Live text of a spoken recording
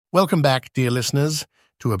Welcome back, dear listeners,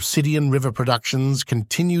 to Obsidian River Productions'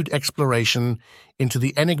 continued exploration into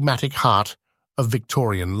the enigmatic heart of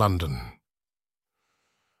Victorian London.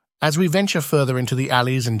 As we venture further into the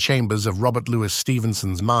alleys and chambers of Robert Louis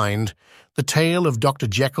Stevenson's mind, the tale of Dr.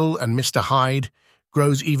 Jekyll and Mr. Hyde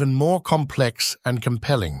grows even more complex and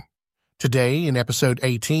compelling. Today, in episode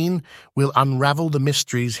 18, we'll unravel the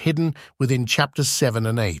mysteries hidden within chapters 7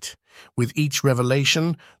 and 8. With each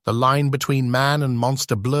revelation, the line between man and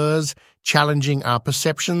monster blurs, challenging our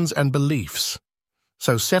perceptions and beliefs.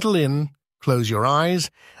 So settle in, close your eyes,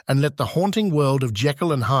 and let the haunting world of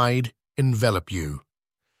Jekyll and Hyde envelop you.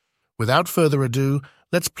 Without further ado,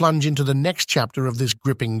 let's plunge into the next chapter of this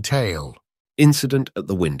gripping tale. Incident at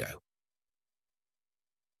the Window.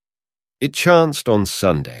 It chanced on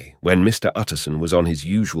Sunday, when Mr. Utterson was on his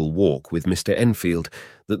usual walk with Mr. Enfield,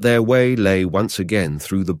 that their way lay once again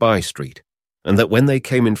through the by-street, and that when they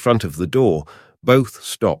came in front of the door, both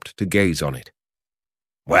stopped to gaze on it.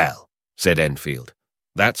 "Well," said Enfield,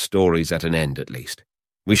 "that story's at an end at least.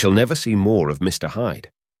 We shall never see more of Mr.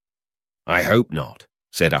 Hyde." "I hope not,"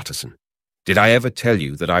 said Utterson. "Did I ever tell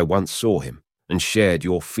you that I once saw him, and shared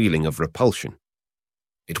your feeling of repulsion?"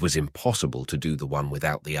 "It was impossible to do the one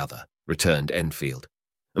without the other," returned Enfield.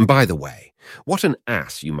 "And by the way, what an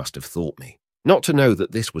ass you must have thought me, not to know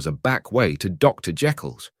that this was a back way to Dr.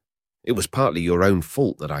 Jekyll's. It was partly your own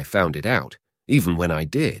fault that I found it out, even when I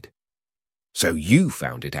did." "So you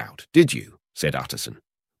found it out, did you?" said Utterson.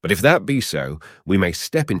 "But if that be so, we may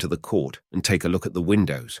step into the court and take a look at the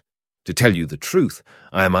windows. To tell you the truth,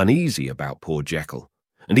 I am uneasy about poor Jekyll,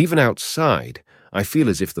 and even outside, I feel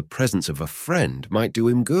as if the presence of a friend might do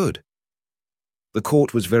him good." The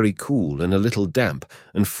court was very cool and a little damp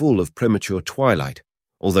and full of premature twilight,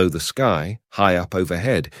 although the sky, high up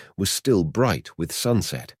overhead, was still bright with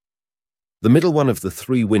sunset. The middle one of the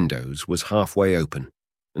 3 windows was halfway open,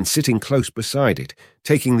 and sitting close beside it,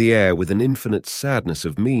 taking the air with an infinite sadness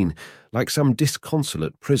of mien, like some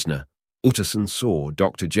disconsolate prisoner, Utterson saw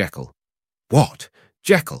Dr. Jekyll. "What,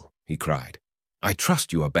 Jekyll?" he cried. "I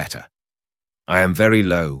trust you are better." "I am very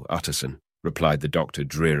low, Utterson," replied the doctor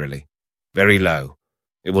drearily. "Very low.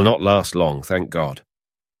 It will not last long, thank God."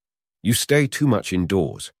 "You stay too much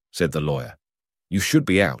indoors," said the lawyer. "You should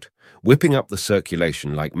be out, whipping up the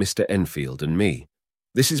circulation like Mr. Enfield and me.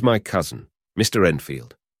 This is my cousin, Mr.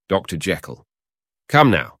 Enfield, Dr. Jekyll.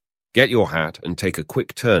 Come now, get your hat and take a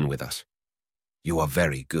quick turn with us." "You are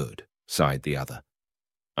very good," sighed the other.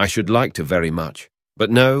 "I should like to very much,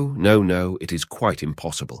 but no, it is quite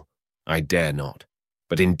impossible. I dare not.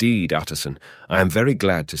 But indeed, Utterson, I am very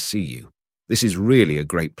glad to see you. This is really a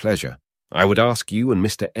great pleasure. I would ask you and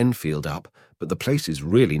Mr. Enfield up, but the place is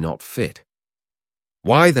really not fit."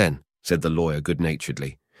 "Why then," said the lawyer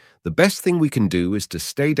good-naturedly, "the best thing we can do is to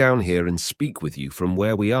stay down here and speak with you from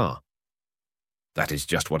where we are." "That is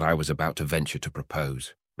just what I was about to venture to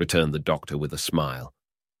propose," returned the doctor with a smile.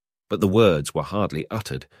 But the words were hardly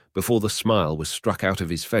uttered before the smile was struck out of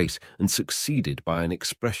his face and succeeded by an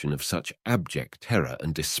expression of such abject terror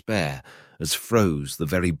and despair as froze the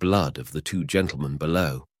very blood of the 2 gentlemen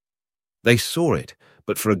below. They saw it,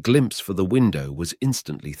 but for a glimpse for the window was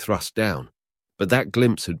instantly thrust down. But that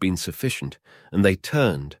glimpse had been sufficient, and they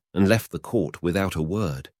turned and left the court without a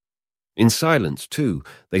word. In silence, too,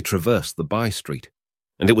 they traversed the by-street,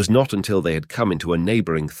 and it was not until they had come into a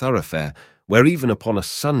neighbouring thoroughfare, where even upon a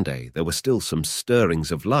Sunday there were still some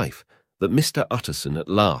stirrings of life, that Mr. Utterson at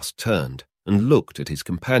last turned and looked at his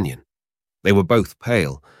companion. They were both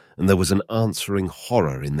pale, and there was an answering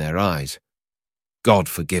horror in their eyes. God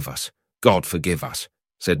forgive us,"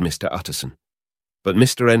 said Mr. Utterson. But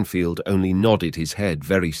Mr. Enfield only nodded his head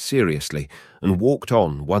very seriously and walked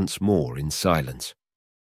on once more in silence.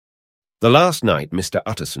 The last night Mr.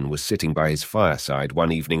 Utterson was sitting by his fireside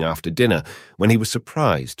one evening after dinner when he was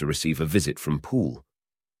surprised to receive a visit from Poole.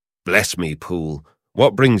 "Bless me, Poole,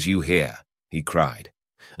 what brings you here?" he cried,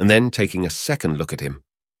 and then taking a second look at him,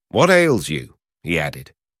 "What ails you?" he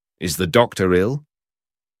added. "Is the doctor ill?"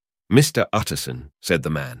 "Mr. Utterson," said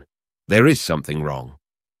the man, "there is something wrong."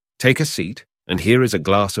 "Take a seat, and here is a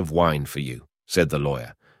glass of wine for you," said the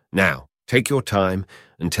lawyer. "Now, take your time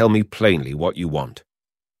and tell me plainly what you want."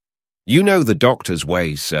 "You know the doctor's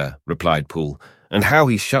ways, sir," replied Poole, "and how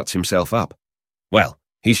he shuts himself up. Well,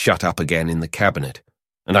 he's shut up again in the cabinet,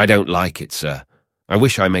 and I don't like it, sir. I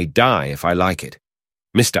wish I may die if I like it.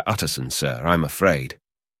 Mr. Utterson, sir, I'm afraid."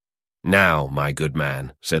 "Now, my good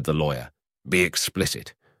man," said the lawyer, "be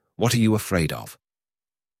explicit. What are you afraid of?"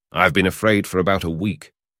 "I've been afraid for about a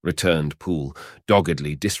week," returned Poole,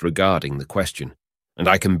 doggedly disregarding the question, "and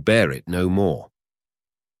I can bear it no more."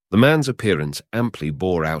 The man's appearance amply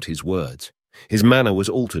bore out his words. His manner was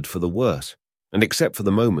altered for the worse, and except for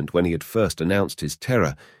the moment when he had first announced his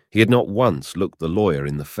terror, he had not once looked the lawyer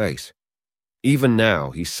in the face. Even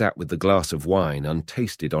now he sat with the glass of wine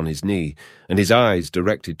untasted on his knee, and his eyes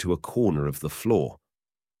directed to a corner of the floor.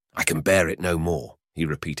 "I can bear it no more," he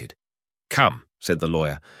repeated. "Come," said the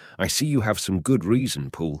lawyer. "I see you have some good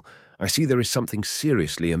reason, Poole. I see there is something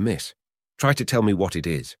seriously amiss. Try to tell me what it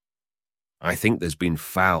is." "I think there's been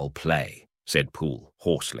foul play," said Poole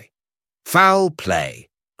hoarsely. "Foul play!"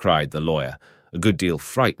 cried the lawyer, a good deal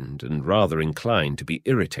frightened and rather inclined to be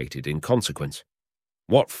irritated in consequence.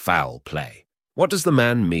 "What foul play? What does the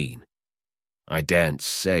man mean?" "I daren't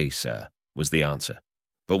say, sir," was the answer.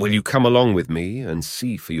 "But will you come along with me and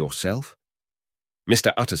see for yourself?"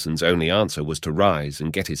 Mr. Utterson's only answer was to rise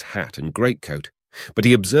and get his hat and greatcoat, but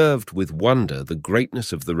he observed with wonder the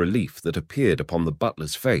greatness of the relief that appeared upon the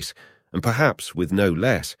butler's face, and perhaps with no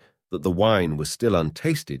less that the wine was still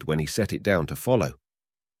untasted when he set it down to follow.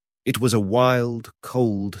 It was a wild,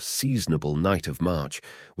 cold, seasonable night of March,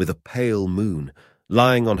 with a pale moon,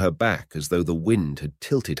 lying on her back as though the wind had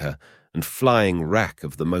tilted her, and flying wrack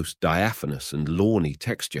of the most diaphanous and lawny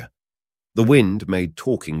texture. The wind made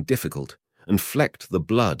talking difficult, and flecked the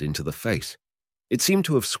blood into the face. It seemed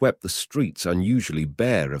to have swept the streets unusually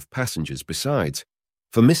bare of passengers besides,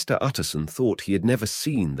 for Mr. Utterson thought he had never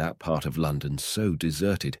seen that part of London so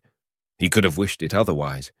deserted. He could have wished it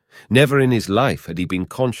otherwise. Never in his life had he been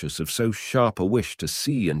conscious of so sharp a wish to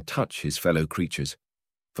see and touch his fellow creatures.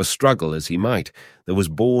 For struggle as he might, there was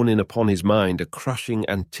borne in upon his mind a crushing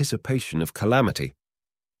anticipation of calamity.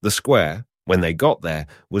 The square, when they got there,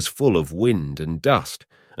 was full of wind and dust,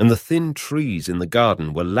 and the thin trees in the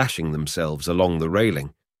garden were lashing themselves along the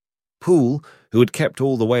railing. Poole, who had kept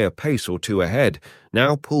all the way a pace or two ahead,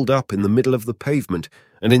 now pulled up in the middle of the pavement,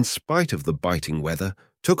 and in spite of the biting weather,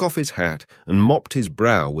 took off his hat and mopped his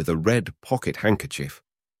brow with a red pocket-handkerchief.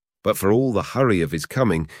 But for all the hurry of his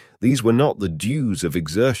coming, these were not the dews of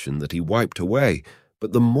exertion that he wiped away,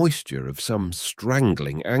 but the moisture of some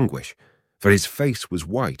strangling anguish, for his face was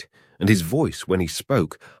white, and his voice, when he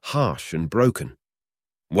spoke, harsh and broken.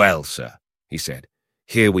 "Well, sir," he said,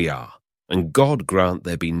 "here we are, and God grant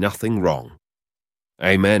there be nothing wrong."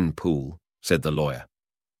 "Amen, Poole," said the lawyer.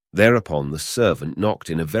 Thereupon the servant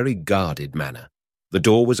knocked in a very guarded manner. The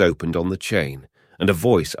door was opened on the chain, and a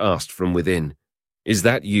voice asked from within, "Is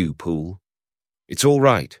that you, Poole?" "It's all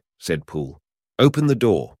right," said Poole. "Open the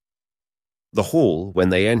door." The hall, when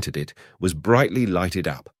they entered it, was brightly lighted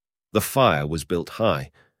up. The fire was built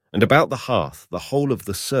high, and about the hearth the whole of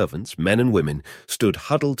the servants, men and women, stood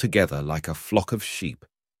huddled together like a flock of sheep.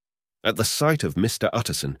 At the sight of Mr.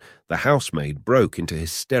 Utterson, the housemaid broke into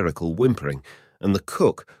hysterical whimpering, and the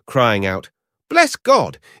cook, crying out, "Bless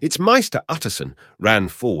God, it's Maister Utterson," ran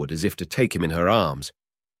forward as if to take him in her arms.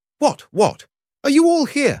 What? Are you all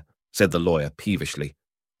here?" said the lawyer peevishly.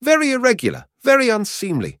 "Very irregular, very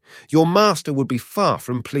unseemly. Your master would be far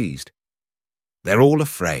from pleased." "They're all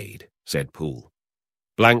afraid," said Poole.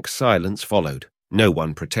 Blank silence followed, no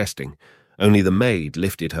one protesting. Only the maid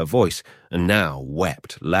lifted her voice, and now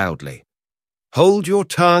wept loudly. "Hold your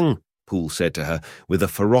tongue," Poole said to her, with a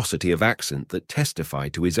ferocity of accent that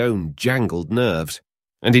testified to his own jangled nerves.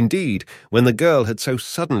 And indeed, when the girl had so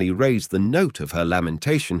suddenly raised the note of her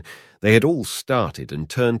lamentation, they had all started and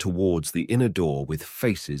turned towards the inner door with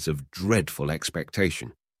faces of dreadful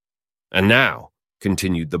expectation. "And now,"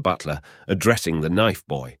 continued the butler, addressing the knife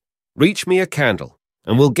boy, "reach me a candle,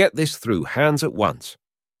 and we'll get this through hands at once."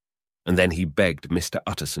 And then he begged Mr.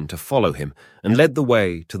 Utterson to follow him, and led the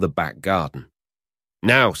way to the back garden.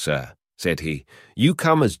 "Now, sir," said he, "you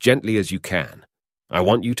come as gently as you can. I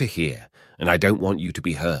want you to hear, and I don't want you to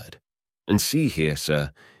be heard. And see here,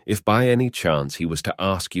 sir, if by any chance he was to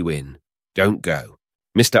ask you in, don't go."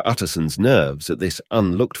 Mr. Utterson's nerves at this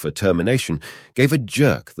unlooked-for termination gave a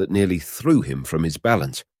jerk that nearly threw him from his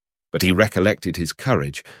balance, but he recollected his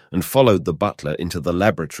courage and followed the butler into the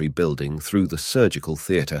laboratory building through the surgical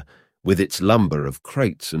theatre, with its lumber of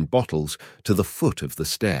crates and bottles, to the foot of the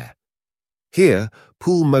stair. Here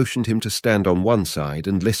Poole motioned him to stand on one side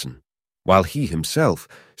and listen, while he himself,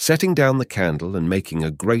 setting down the candle and making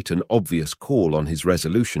a great and obvious call on his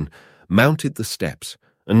resolution, mounted the steps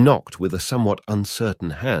and knocked with a somewhat uncertain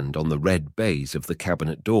hand on the red baize of the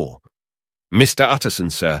cabinet door. "Mr. Utterson,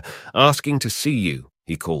 sir, asking to see you,"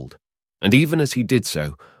 he called, and even as he did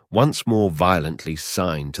so, once more violently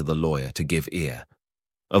signed to the lawyer to give ear.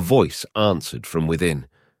 A voice answered from within.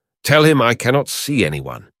 "Tell him I cannot see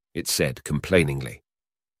anyone," it said complainingly.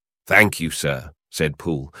 "Thank you, sir," said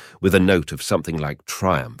Poole, with a note of something like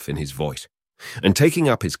triumph in his voice, and taking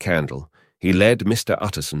up his candle, He led Mr.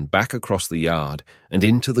 Utterson back across the yard and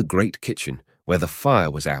into the great kitchen, where the fire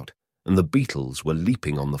was out and the beetles were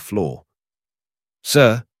leaping on the floor.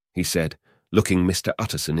 "Sir," he said, looking Mr.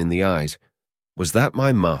 Utterson in the eyes, "was that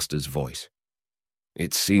my master's voice?"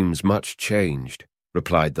 "It seems much changed,"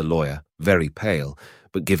 replied the lawyer, very pale,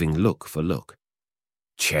 but giving look for look.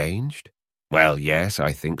 "Changed? Well, yes,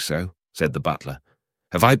 I think so," said the butler.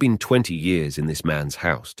 "Have I been 20 years in this man's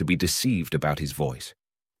house to be deceived about his voice?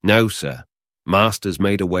 No, sir. Master's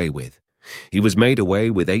made away with. He was made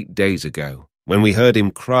away with 8 days ago, when we heard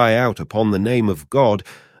him cry out upon the name of God,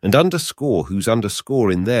 and underscore who's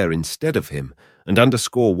underscore in there instead of him, and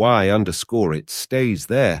underscore why underscore it stays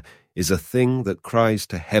there, is a thing that cries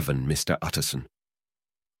to heaven, Mr. Utterson."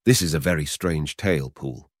 "This is a very strange tale,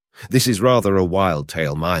 Poole. This is rather a wild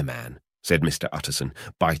tale, my man," said Mr. Utterson,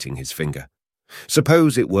 biting his finger.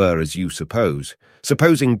 "Suppose it were as you suppose,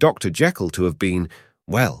 supposing Dr. Jekyll to have been,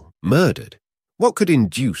 well, murdered. What could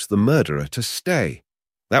induce the murderer to stay?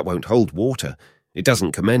 That won't hold water. It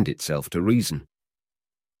doesn't commend itself to reason."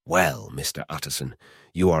 "Well, Mr. Utterson,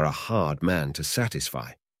 you are a hard man to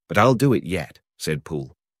satisfy, but I'll do it yet," said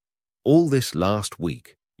Poole. "All this last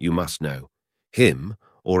week, you must know, him,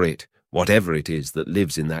 or it, whatever it is that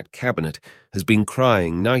lives in that cabinet, has been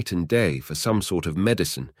crying night and day for some sort of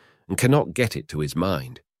medicine, and cannot get it to his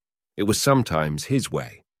mind. It was sometimes his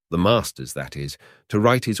way, the master's that is, to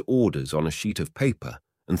write his orders on a sheet of paper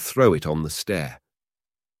and throw it on the stair.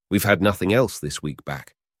 We've had nothing else this week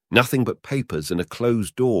back, nothing but papers and a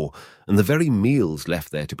closed door, and the very meals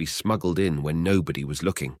left there to be smuggled in when nobody was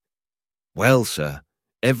looking. Well, sir,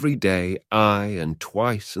 every day, aye, and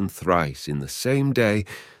twice and thrice in the same day,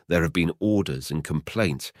 there have been orders and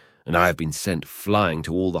complaints, and I have been sent flying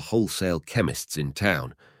to all the wholesale chemists in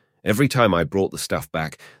town. Every time I brought the stuff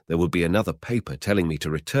back, there would be another paper telling me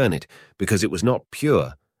to return it because it was not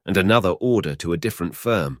pure, and another order to a different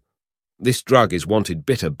firm. This drug is wanted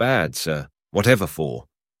bitter bad, sir, whatever for."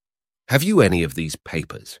 "Have you any of these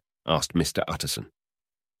papers?" asked Mr. Utterson.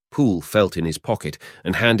 Poole felt in his pocket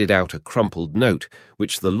and handed out a crumpled note,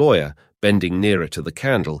 which the lawyer, bending nearer to the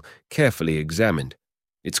candle, carefully examined.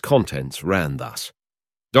 Its contents ran thus: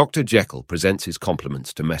 "Dr. Jekyll presents his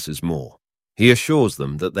compliments to Messrs. Moore. He assures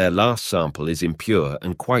them that their last sample is impure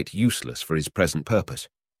and quite useless for his present purpose.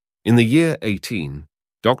 In the year 18,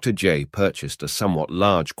 Dr. J purchased a somewhat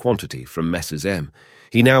large quantity from Messrs. M.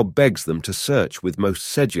 He now begs them to search with most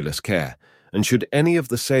sedulous care, and should any of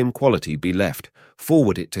the same quality be left,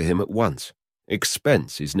 forward it to him at once.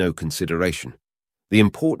 Expense is no consideration. The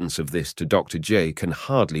importance of this to Dr. J can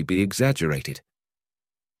hardly be exaggerated."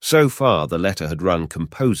 So far the letter had run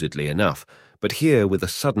composedly enough, but here, with a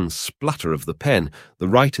sudden splutter of the pen, the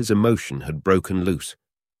writer's emotion had broken loose.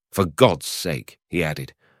 "For God's sake," he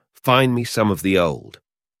added, "find me some of the old."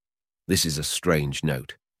 "This is a strange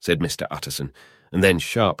note," said Mr. Utterson, and then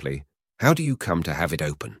sharply, "How do you come to have it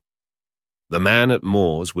open?" "The man at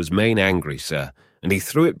Moore's was main angry, sir, and he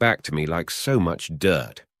threw it back to me like so much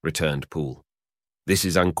dirt," returned Poole. "This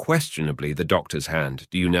is unquestionably the doctor's hand,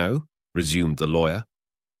 do you know?" resumed the lawyer.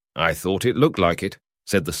 "I thought it looked like it,"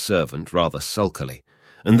 said the servant rather sulkily,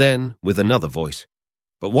 and then, with another voice,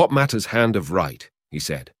 "But what matters hand of right?" he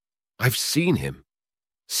said. "I've seen him."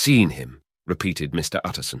 "Seen him," repeated Mr.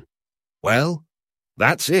 Utterson. "Well,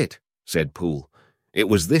 that's it," said Poole. "It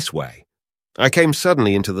was this way. I came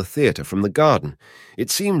suddenly into the theatre from the garden.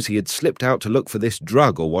 It seems he had slipped out to look for this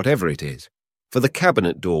drug or whatever it is, for the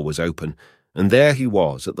cabinet door was open, and there he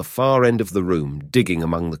was at the far end of the room digging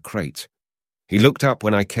among the crates. He looked up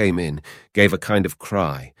when I came in, gave a kind of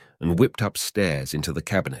cry, and whipped upstairs into the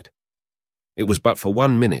cabinet. It was but for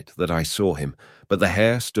 1 minute that I saw him, but the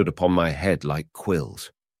hair stood upon my head like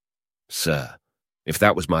quills. Sir, if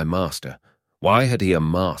that was my master, why had he a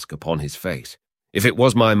mask upon his face? If it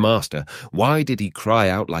was my master, why did he cry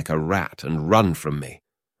out like a rat and run from me?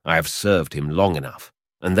 I have served him long enough.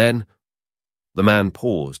 And then—" The man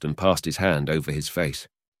paused and passed his hand over his face.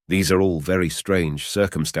 "These are all very strange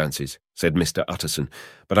circumstances," said Mr. Utterson,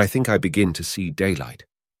 "but I think I begin to see daylight.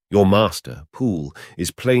 Your master, Poole,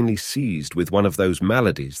 is plainly seized with one of those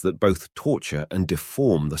maladies that both torture and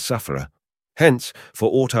deform the sufferer. Hence,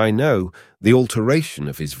 for aught I know, the alteration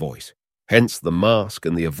of his voice. Hence the mask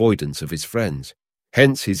and the avoidance of his friends.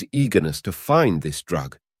 Hence his eagerness to find this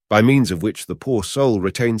drug, by means of which the poor soul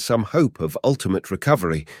retains some hope of ultimate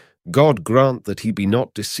recovery. God grant that he be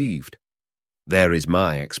not deceived. There is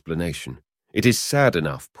my explanation. It is sad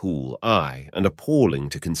enough, Poole, aye, and appalling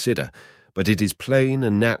to consider, but it is plain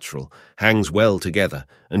and natural, hangs well together,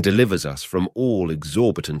 and delivers us from all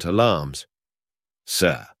exorbitant alarms."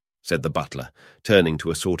 "Sir," said the butler, turning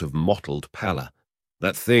to a sort of mottled pallor,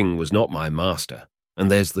 That thing was not my master, and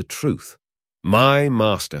there's the truth. My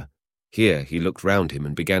master," here he looked round him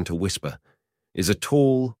and began to whisper, "is a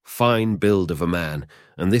tall, fine build of a man,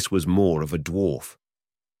 and this was more of a dwarf."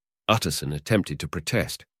 Utterson attempted to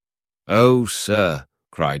protest. "Oh, sir,"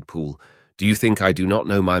 cried Poole, "do you think I do not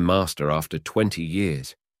know my master after 20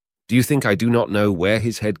 years? Do you think I do not know where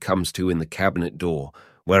his head comes to in the cabinet door,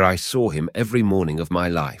 where I saw him every morning of my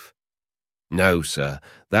life? No, sir,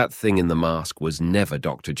 that thing in the mask was never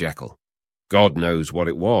Dr. Jekyll. God knows what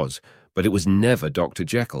it was, but it was never Dr.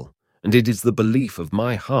 Jekyll, and it is the belief of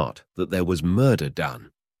my heart that there was murder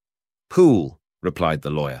done." "Poole," replied the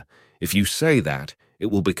lawyer, "if you say that, it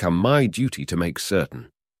will become my duty to make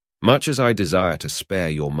certain. Much as I desire to spare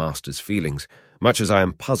your master's feelings, much as I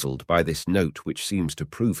am puzzled by this note which seems to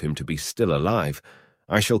prove him to be still alive,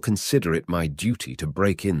 I shall consider it my duty to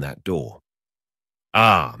break in that door."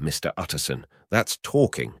 "Ah, Mr. Utterson, that's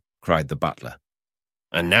talking," cried the butler.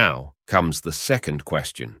 "And now comes the second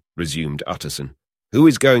question," resumed Utterson. "Who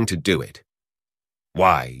is going to do it?"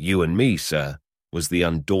 "Why, you and me, sir," was the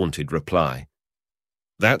undaunted reply.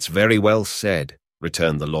 "That's very well said,"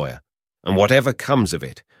 returned the lawyer, "and whatever comes of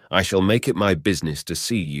it, I shall make it my business to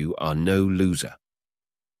see you are no loser."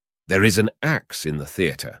 "There is an axe in the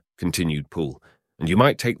theatre," continued Poole, "and you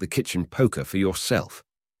might take the kitchen poker for yourself."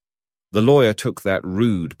 The lawyer took that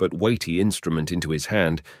rude but weighty instrument into his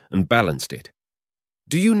hand and balanced it.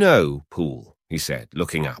 "Do you know, Poole," he said,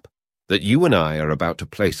 looking up, "that you and I are about to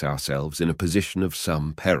place ourselves in a position of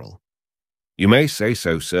some peril?" "You may say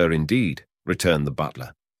so, sir, indeed," returned the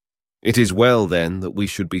butler. "It is well, then, that we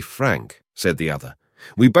should be frank," said the other.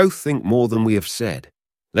 "We both think more than we have said.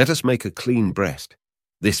 Let us make a clean breast.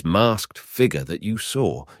 This masked figure that you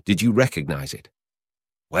saw, did you recognize it?"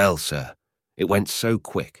 "Well, sir, it went so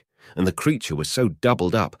quick, and the creature was so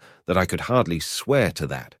doubled up that I could hardly swear to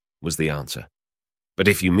that," was the answer. "But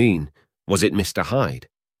if you mean, was it Mr. Hyde?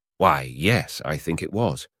 Why, yes, I think it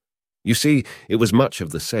was. You see, it was much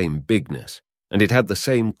of the same bigness, and it had the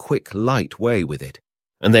same quick, light way with it.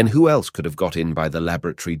 And then who else could have got in by the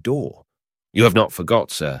laboratory door? You have not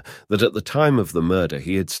forgot, sir, that at the time of the murder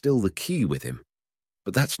he had still the key with him.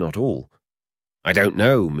 But that's not all. I don't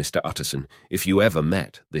know, Mr. Utterson, if you ever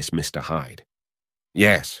met this Mr. Hyde."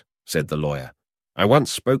 "Yes," said the lawyer. "I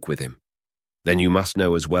once spoke with him." "Then you must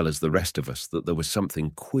know as well as the rest of us that there was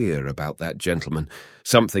something queer about that gentleman,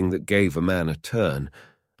 something that gave a man a turn.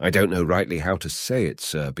 I don't know rightly how to say it,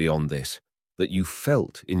 sir, beyond this, that you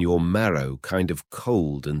felt in your marrow kind of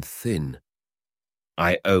cold and thin."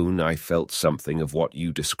 "I own I felt something of what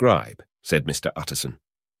you describe," said Mr. Utterson.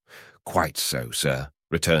 "Quite so, sir,"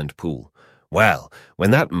 returned Poole. "Well,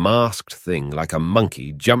 when that masked thing like a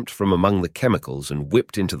monkey jumped from among the chemicals and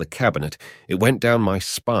whipped into the cabinet, it went down my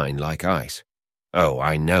spine like ice. Oh,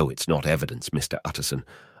 I know it's not evidence, Mr. Utterson.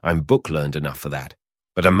 I'm book-learned enough for that.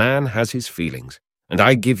 But a man has his feelings, and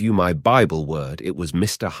I give you my Bible word it was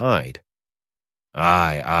Mr. Hyde."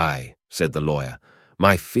 "Aye, aye," said the lawyer.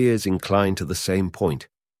 "My fears incline to the same point.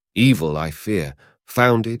 Evil, I fear,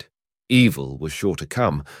 founded, evil was sure to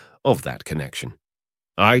come, of that connection.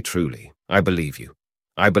 I believe you.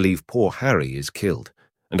 I believe poor Harry is killed,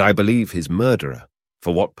 and I believe his murderer,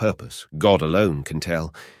 for what purpose, God alone can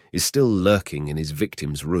tell, is still lurking in his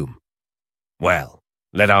victim's room. Well,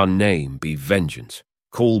 let our name be Vengeance.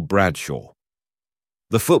 Call Bradshaw."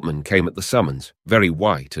 The footman came at the summons, very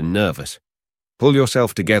white and nervous. "Pull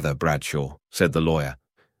yourself together, Bradshaw," said the lawyer.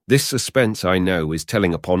 "This suspense, I know, is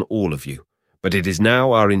telling upon all of you, but it is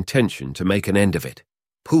now our intention to make an end of it.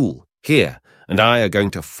 Poole, here, and I are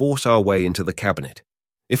going to force our way into the cabinet.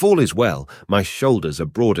 If all is well, my shoulders are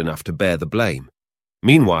broad enough to bear the blame.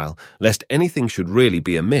 Meanwhile, lest anything should really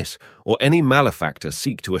be amiss, or any malefactor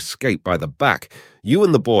seek to escape by the back, you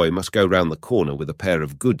and the boy must go round the corner with a pair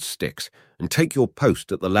of good sticks, and take your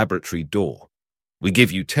post at the laboratory door. We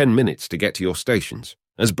give you 10 minutes to get to your stations."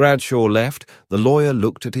 As Bradshaw left, the lawyer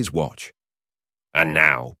looked at his watch. "And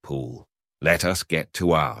now, Poole, let us get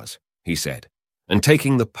to ours," he said, and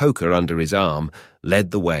taking the poker under his arm,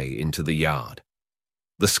 led the way into the yard.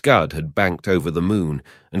 The scud had banked over the moon,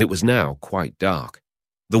 and it was now quite dark.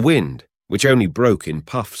 The wind, which only broke in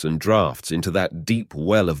puffs and draughts into that deep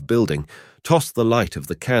well of building, tossed the light of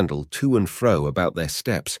the candle to and fro about their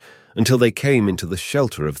steps until they came into the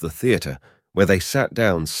shelter of the theatre, where they sat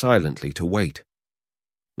down silently to wait.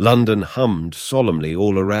 London hummed solemnly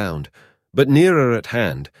all around, but nearer at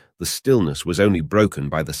hand the stillness was only broken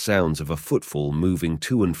by the sounds of a footfall moving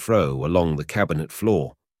to and fro along the cabinet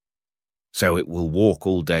floor. "So it will walk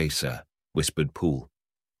all day, sir," whispered Poole.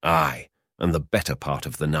 "Aye, and the better part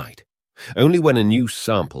of the night. Only when a new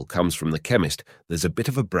sample comes from the chemist there's a bit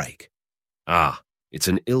of a break. Ah, It's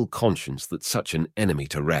an ill conscience that such an enemy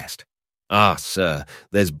to rest. Ah, sir,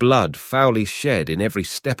 there's blood foully shed in every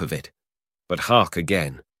step of it. But hark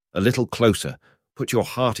again, a little closer. Put your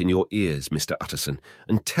heart in your ears, Mr. Utterson,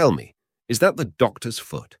 and tell me, is that the doctor's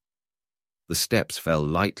foot? The steps fell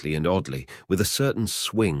lightly and oddly, with a certain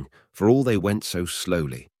swing, for all they went so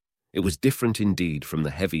slowly. It was different indeed from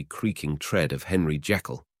the heavy creaking tread of Henry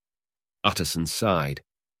Jekyll. Utterson sighed.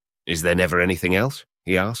 "Is there never anything else?"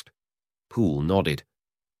 he asked. Poole nodded.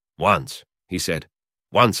 "Once," he said.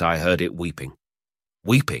 "Once I heard it weeping."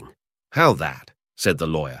 "Weeping? How that?" said the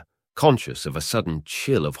lawyer, conscious of a sudden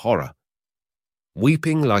chill of horror.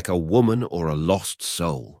 "Weeping like a woman or a lost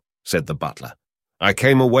soul," said the butler. "I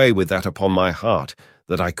came away with that upon my heart,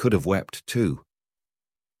 that I could have wept too."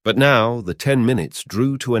 But now the 10 minutes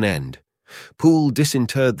drew to an end. Poole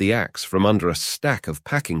disinterred the axe from under a stack of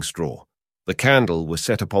packing straw. The candle was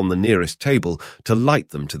set upon the nearest table to light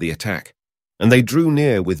them to the attack, and they drew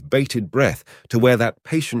near with bated breath to where that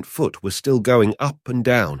patient foot was still going up and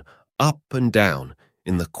down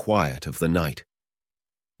in the quiet of the night.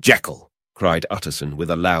 "Jekyll," cried Utterson with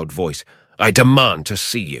a loud voice, "I demand to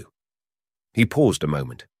see you." He paused a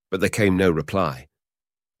moment, but there came no reply.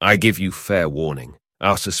 "I give you fair warning.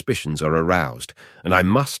 Our suspicions are aroused, and I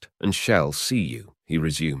must and shall see you," he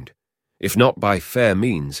resumed. "If not by fair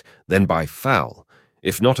means, then by foul.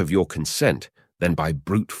 If not of your consent, then by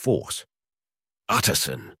brute force."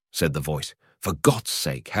 "Utterson," said the voice, "for God's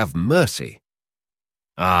sake, have mercy."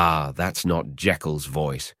 "Ah, that's not Jekyll's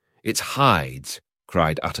voice. It's Hyde's,"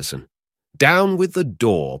 cried Utterson. "Down with the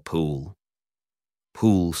door, Poole."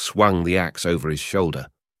 Poole swung the axe over his shoulder.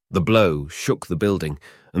 The blow shook the building,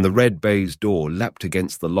 and the red baize door leapt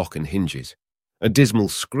against the lock and hinges. A dismal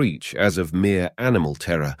screech, as of mere animal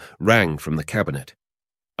terror, rang from the cabinet.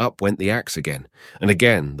 Up went the axe again, and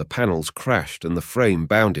again the panels crashed and the frame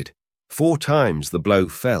bounded. 4 times the blow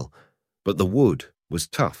fell, but the wood was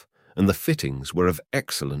tough, and the fittings were of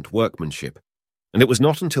excellent workmanship. And it was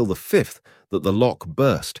not until the 5th that the lock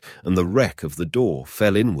burst and the wreck of the door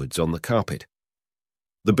fell inwards on the carpet.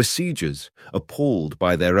 The besiegers, appalled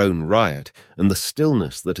by their own riot and the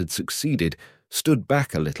stillness that had succeeded, stood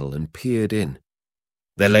back a little and peered in.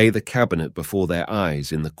 There lay the cabinet before their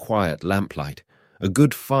eyes in the quiet lamplight, a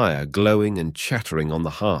good fire glowing and chattering on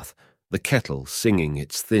the hearth, the kettle singing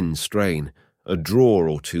its thin strain, a drawer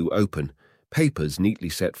or two open, papers neatly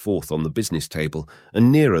set forth on the business table,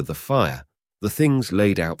 and nearer the fire, the things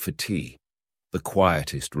laid out for tea. The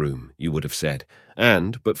quietest room, you would have said,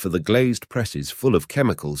 and, but for the glazed presses full of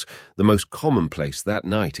chemicals, the most commonplace that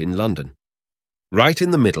night in London. Right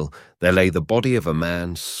in the middle there lay the body of a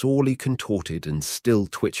man sorely contorted and still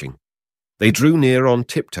twitching. They drew near on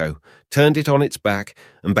tiptoe, turned it on its back,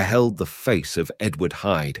 and beheld the face of Edward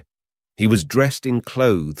Hyde. He was dressed in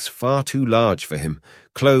clothes far too large for him,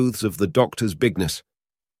 clothes of the doctor's bigness.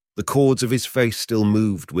 The cords of his face still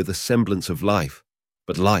moved with a semblance of life,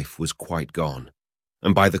 but life was quite gone,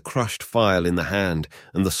 and by the crushed file in the hand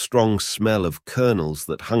and the strong smell of kernels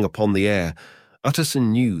that hung upon the air,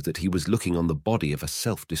 Utterson knew that he was looking on the body of a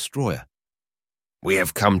self-destroyer. "We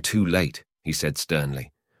have come too late," he said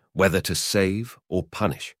sternly, "whether to save or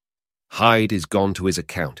punish. Hyde is gone to his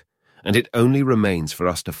account, and it only remains for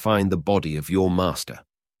us to find the body of your master."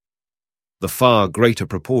 The far greater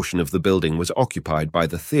proportion of the building was occupied by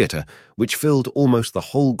the theatre, which filled almost the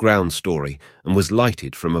whole ground story and was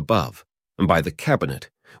lighted from above, and by the cabinet,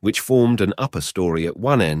 which formed an upper story at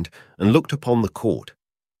one end and looked upon the court.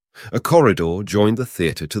 A corridor joined the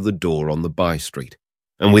theatre to the door on the by-street,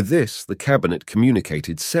 and with this the cabinet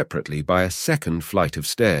communicated separately by a second flight of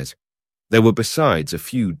stairs. There were besides a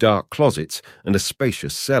few dark closets and a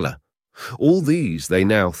spacious cellar. All these they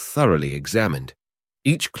now thoroughly examined.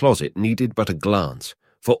 Each closet needed but a glance,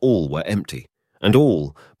 for all were empty, and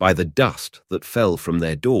all, by the dust that fell from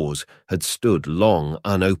their doors, had stood long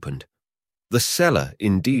unopened. The cellar,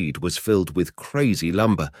 indeed, was filled with crazy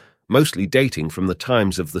lumber, mostly dating from the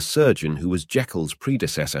times of the surgeon who was Jekyll's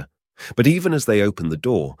predecessor, but even as they opened the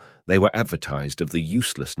door, they were advertised of the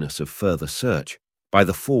uselessness of further search, by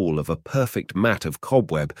the fall of a perfect mat of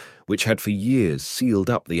cobweb which had for years sealed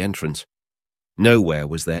up the entrance. Nowhere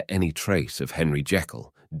was there any trace of Henry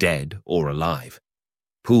Jekyll, dead or alive.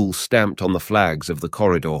 Poole stamped on the flags of the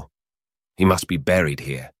corridor. "He must be buried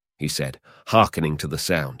here," he said, hearkening to the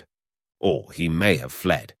sound. "Or he may have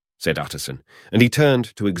fled," said Utterson, and he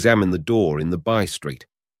turned to examine the door in the by-street.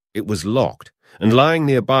 It was locked, and lying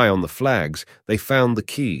nearby on the flags, they found the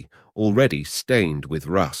key, already stained with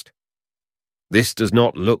rust. "This does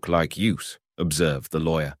not look like use," observed the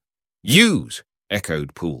lawyer. "Use!"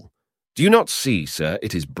 echoed Poole. "Do you not see, sir,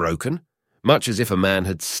 it is broken, much as if a man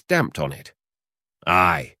had stamped on it."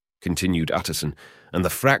 Aye, continued Utterson, and the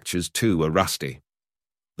fractures too are rusty.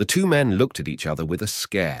 The two men looked at each other with a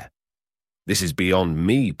scare. This is beyond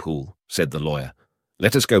me, Poole, said the lawyer.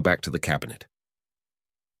 Let us go back to the cabinet.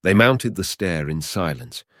 They mounted the stair in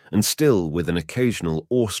silence, and still with an occasional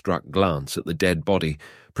awestruck glance at the dead body,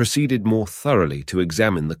 proceeded more thoroughly to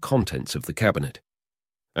examine the contents of the cabinet.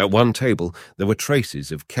 At one table there were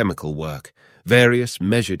traces of chemical work, various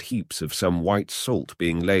measured heaps of some white salt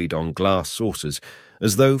being laid on glass saucers,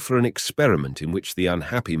 as though for an experiment in which the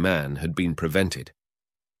unhappy man had been prevented.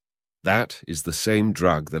 That is the same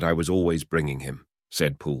drug that I was always bringing him,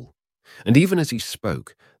 said Poole. And even as he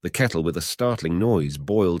spoke, the kettle with a startling noise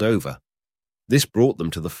boiled over. This brought them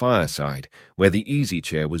to the fireside, where the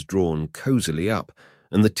easy-chair was drawn cosily up,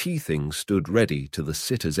 and the tea-things stood ready to the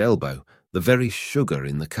sitter's elbow, the very sugar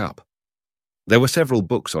in the cup. There were several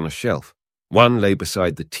books on a shelf. One lay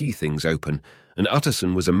beside the tea-things open, and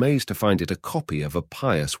Utterson was amazed to find it a copy of a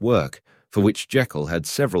pious work, for which Jekyll had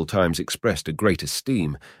several times expressed a great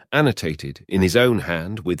esteem, annotated in his own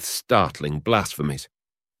hand with startling blasphemies.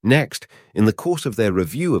 Next, in the course of their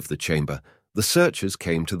review of the chamber, the searchers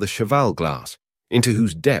came to the cheval glass, into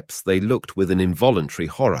whose depths they looked with an involuntary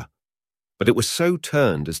horror. But it was so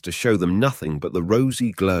turned as to show them nothing but the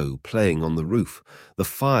rosy glow playing on the roof, the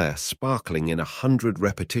fire sparkling in 100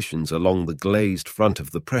 repetitions along the glazed front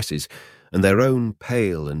of the presses, and their own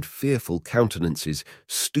pale and fearful countenances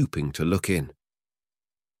stooping to look in.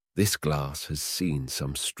 "This glass has seen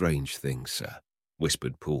some strange things, sir,"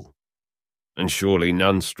 whispered Poole. "And surely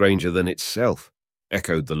none stranger than itself,"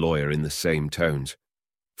 echoed the lawyer in the same tones.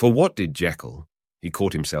 For what did Jekyll— he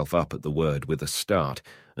caught himself up at the word with a start,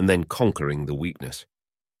 and then conquering the weakness.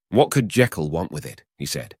 "What could Jekyll want with it?" he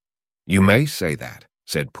said. "You may say that,"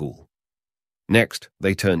 said Poole. Next,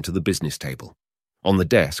 they turned to the business table. On the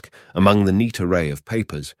desk, among the neat array of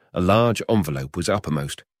papers, a large envelope was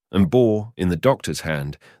uppermost, and bore, in the doctor's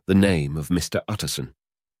hand, the name of Mr. Utterson.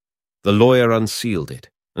 The lawyer unsealed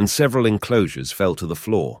it, and several enclosures fell to the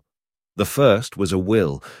floor. The first was a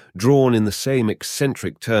will, drawn in the same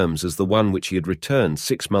eccentric terms as the one which he had returned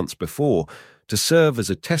 6 months before, to serve as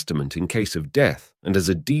a testament in case of death and as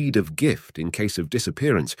a deed of gift in case of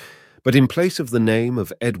disappearance, but in place of the name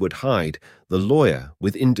of Edward Hyde, the lawyer,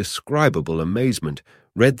 with indescribable amazement,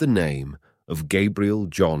 read the name of Gabriel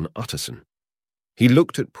John Utterson. He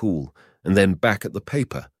looked at Poole, and then back at the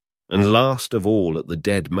paper, and last of all at the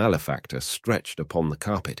dead malefactor stretched upon the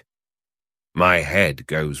carpet. "My head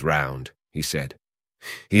goes round," he said.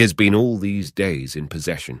 "He has been all these days in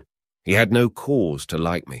possession. He had no cause to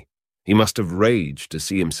like me. He must have raged to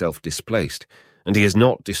see himself displaced, and he has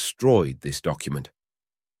not destroyed this document."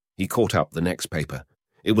 He caught up the next paper.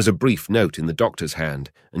 It was a brief note in the doctor's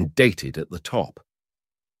hand, and dated at the top.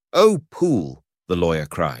 "Oh, Poole," the lawyer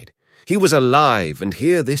cried, "he was alive and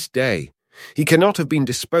here this day. He cannot have been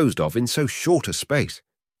disposed of in so short a space.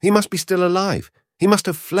 He must be still alive. He must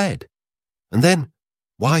have fled. And then,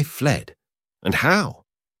 why fled? And how?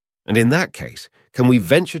 And in that case, can we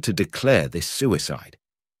venture to declare this suicide?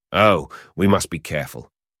 Oh, we must be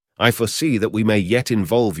careful. I foresee that we may yet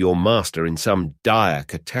involve your master in some dire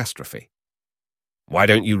catastrophe." "Why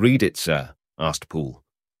don't you read it, sir?" asked Poole.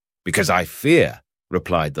 "Because I fear,"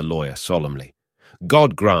 replied the lawyer solemnly.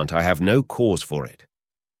 "God grant I have no cause for it."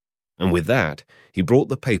 And with that, he brought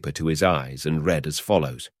the paper to his eyes and read as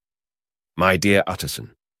follows. "My dear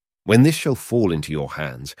Utterson, when this shall fall into your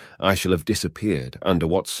hands, I shall have disappeared, under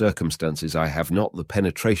what circumstances I have not the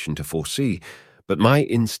penetration to foresee, but my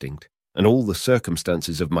instinct, and all the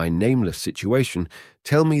circumstances of my nameless situation,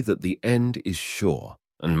 tell me that the end is sure,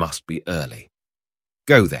 and must be early.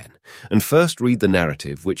 Go then, and first read the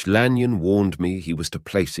narrative which Lanyon warned me he was to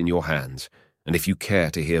place in your hands, and if you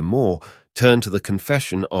care to hear more, turn to the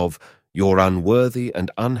confession of your unworthy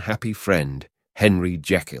and unhappy friend, Henry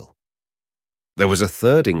Jekyll." "There was a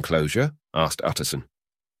third enclosure?" asked Utterson.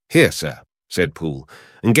 "Here, sir," said Poole,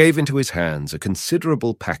 and gave into his hands a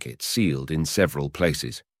considerable packet sealed in several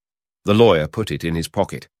places. The lawyer put it in his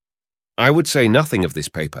pocket. "I would say nothing of this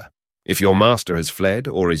paper. If your master has fled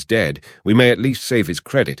or is dead, we may at least save his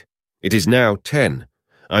credit. It is now 10.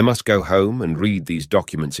 I must go home and read these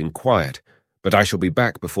documents in quiet, but I shall be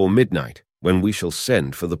back before midnight, when we shall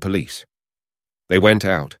send for the police." They went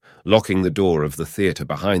out, locking the door of the theatre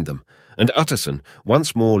behind them, and Utterson,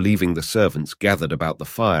 once more leaving the servants gathered about the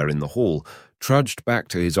fire in the hall, trudged back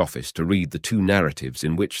to his office to read the 2 narratives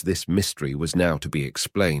in which this mystery was now to be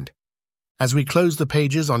explained. As we close the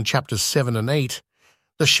pages on chapters 7 and 8,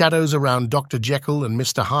 the shadows around Dr. Jekyll and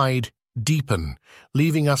Mr. Hyde deepen,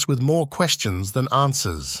 leaving us with more questions than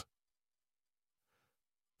answers.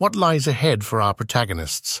 What lies ahead for our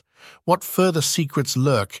protagonists? What further secrets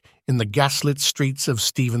lurk in the gaslit streets of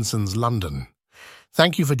Stevenson's London?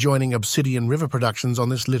 Thank you for joining Obsidian River Productions on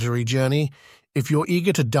this literary journey. If you're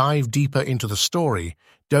eager to dive deeper into the story,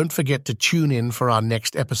 don't forget to tune in for our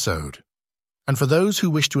next episode. And for those who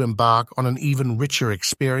wish to embark on an even richer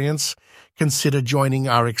experience, consider joining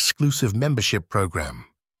our exclusive membership program.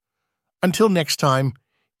 Until next time,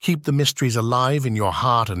 keep the mysteries alive in your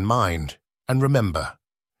heart and mind, and remember,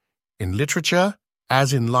 in literature,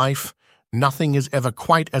 as in life, nothing is ever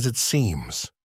quite as it seems.